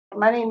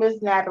My name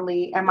is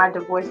Natalie, and my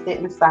divorce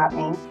didn't stop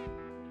me.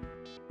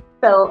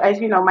 So, as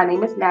you know, my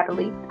name is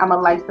Natalie. I'm a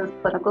licensed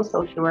clinical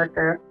social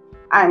worker.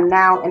 I'm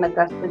now in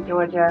Augusta,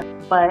 Georgia,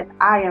 but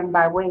I am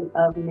by way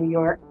of New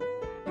York.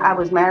 I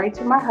was married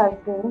to my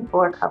husband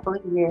for a couple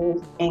of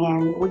years,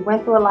 and we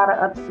went through a lot of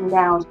ups and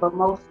downs, but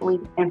mostly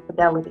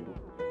infidelity.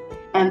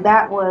 And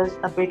that was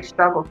a big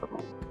struggle for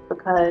me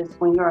because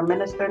when you're a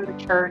minister in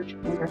the church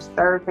and you're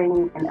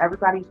serving and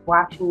everybody's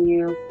watching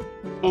you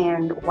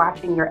and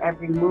watching your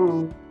every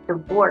move,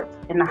 divorce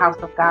in the house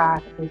of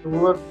God is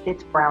looked,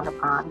 it's frowned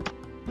upon.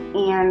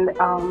 And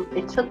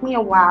it took me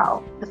a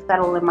while to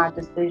settle in my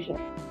decision,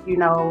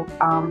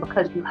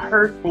 because you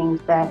heard things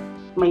that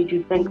made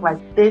you think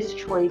like this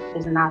choice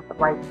is not the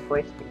right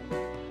choice for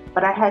you.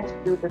 But I had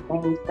to do the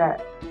things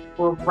that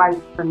were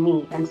right for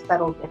me and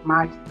settled in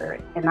my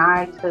spirit. And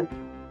I took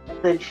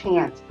the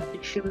chance to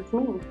choose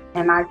me,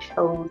 and I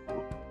chose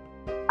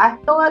me. I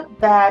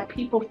thought that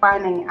people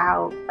finding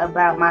out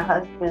about my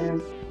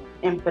husband's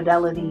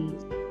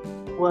infidelities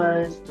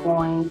was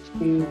going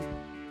to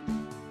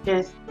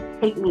just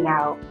take me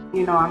out.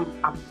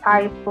 I'm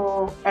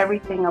prideful.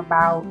 Everything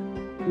about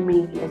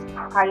me is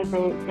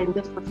private, and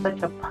this was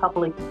such a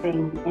public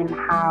thing in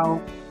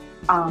how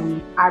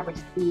I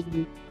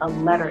received a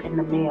letter in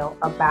the mail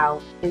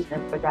about his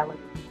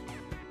infidelity.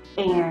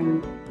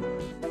 And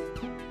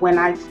when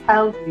I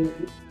tell you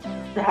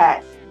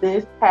that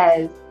this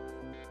has,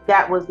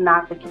 that was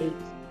not the case.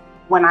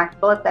 When I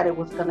thought that it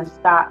was going to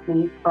stop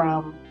me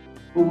from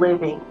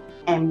living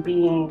and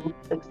being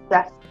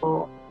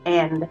successful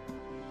and,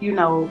 you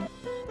know,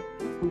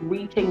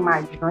 reaching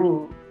my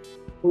dreams,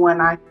 when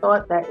I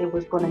thought that it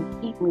was going to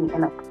keep me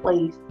in a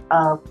place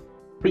of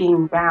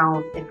being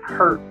bound and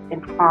hurt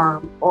and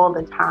harmed all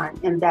the time,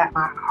 and that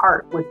my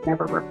heart would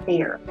never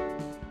repair.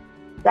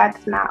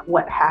 That's not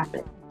what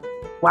happened.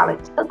 While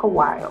it took a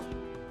while,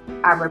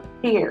 I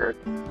repaired,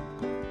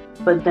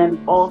 but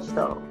then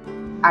also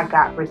I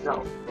got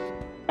results.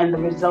 And the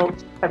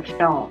results have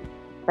shown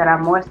that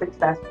I'm more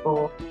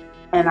successful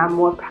and I'm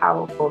more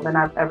powerful than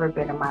I've ever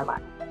been in my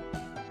life.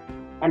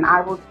 And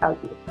I will tell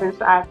you, since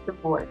I've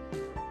divorced,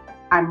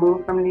 I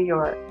moved from New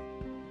York.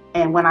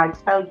 And when I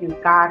tell you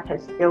God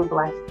has still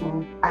blessed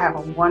me, I have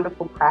a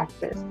wonderful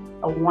practice,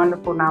 a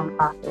wonderful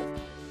nonprofit.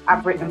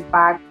 I've written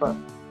 5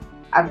 books.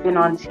 I've been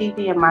on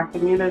TV in my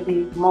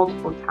community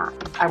multiple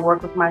times. I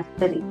work with my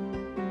city.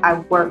 I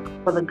work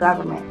for the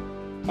government.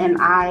 And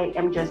I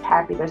am just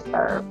happy to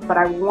serve. But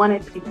I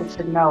wanted people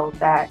to know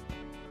that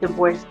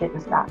divorce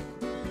didn't stop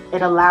me.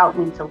 It allowed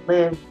me to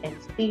live and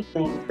see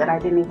things that I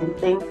didn't even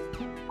think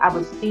I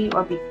would see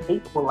or be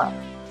capable of.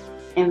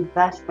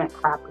 Investment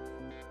property,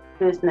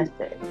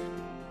 businesses,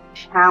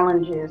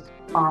 challenges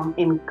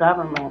in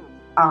government,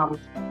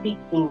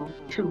 speaking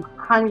to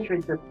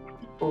hundreds of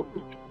people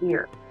each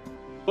year.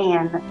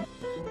 And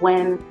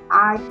when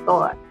I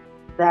thought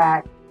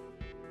that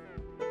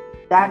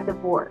that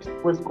divorce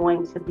was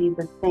going to be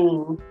the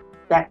thing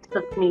that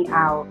took me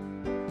out,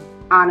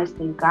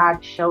 honestly,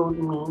 God showed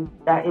me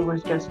that it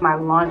was just my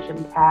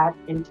launching pad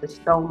into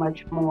so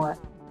much more.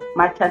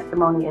 My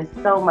testimony is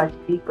so much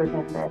deeper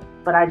than this,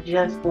 but I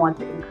just want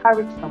to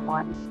encourage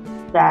someone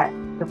that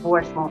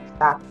divorce won't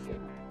stop you.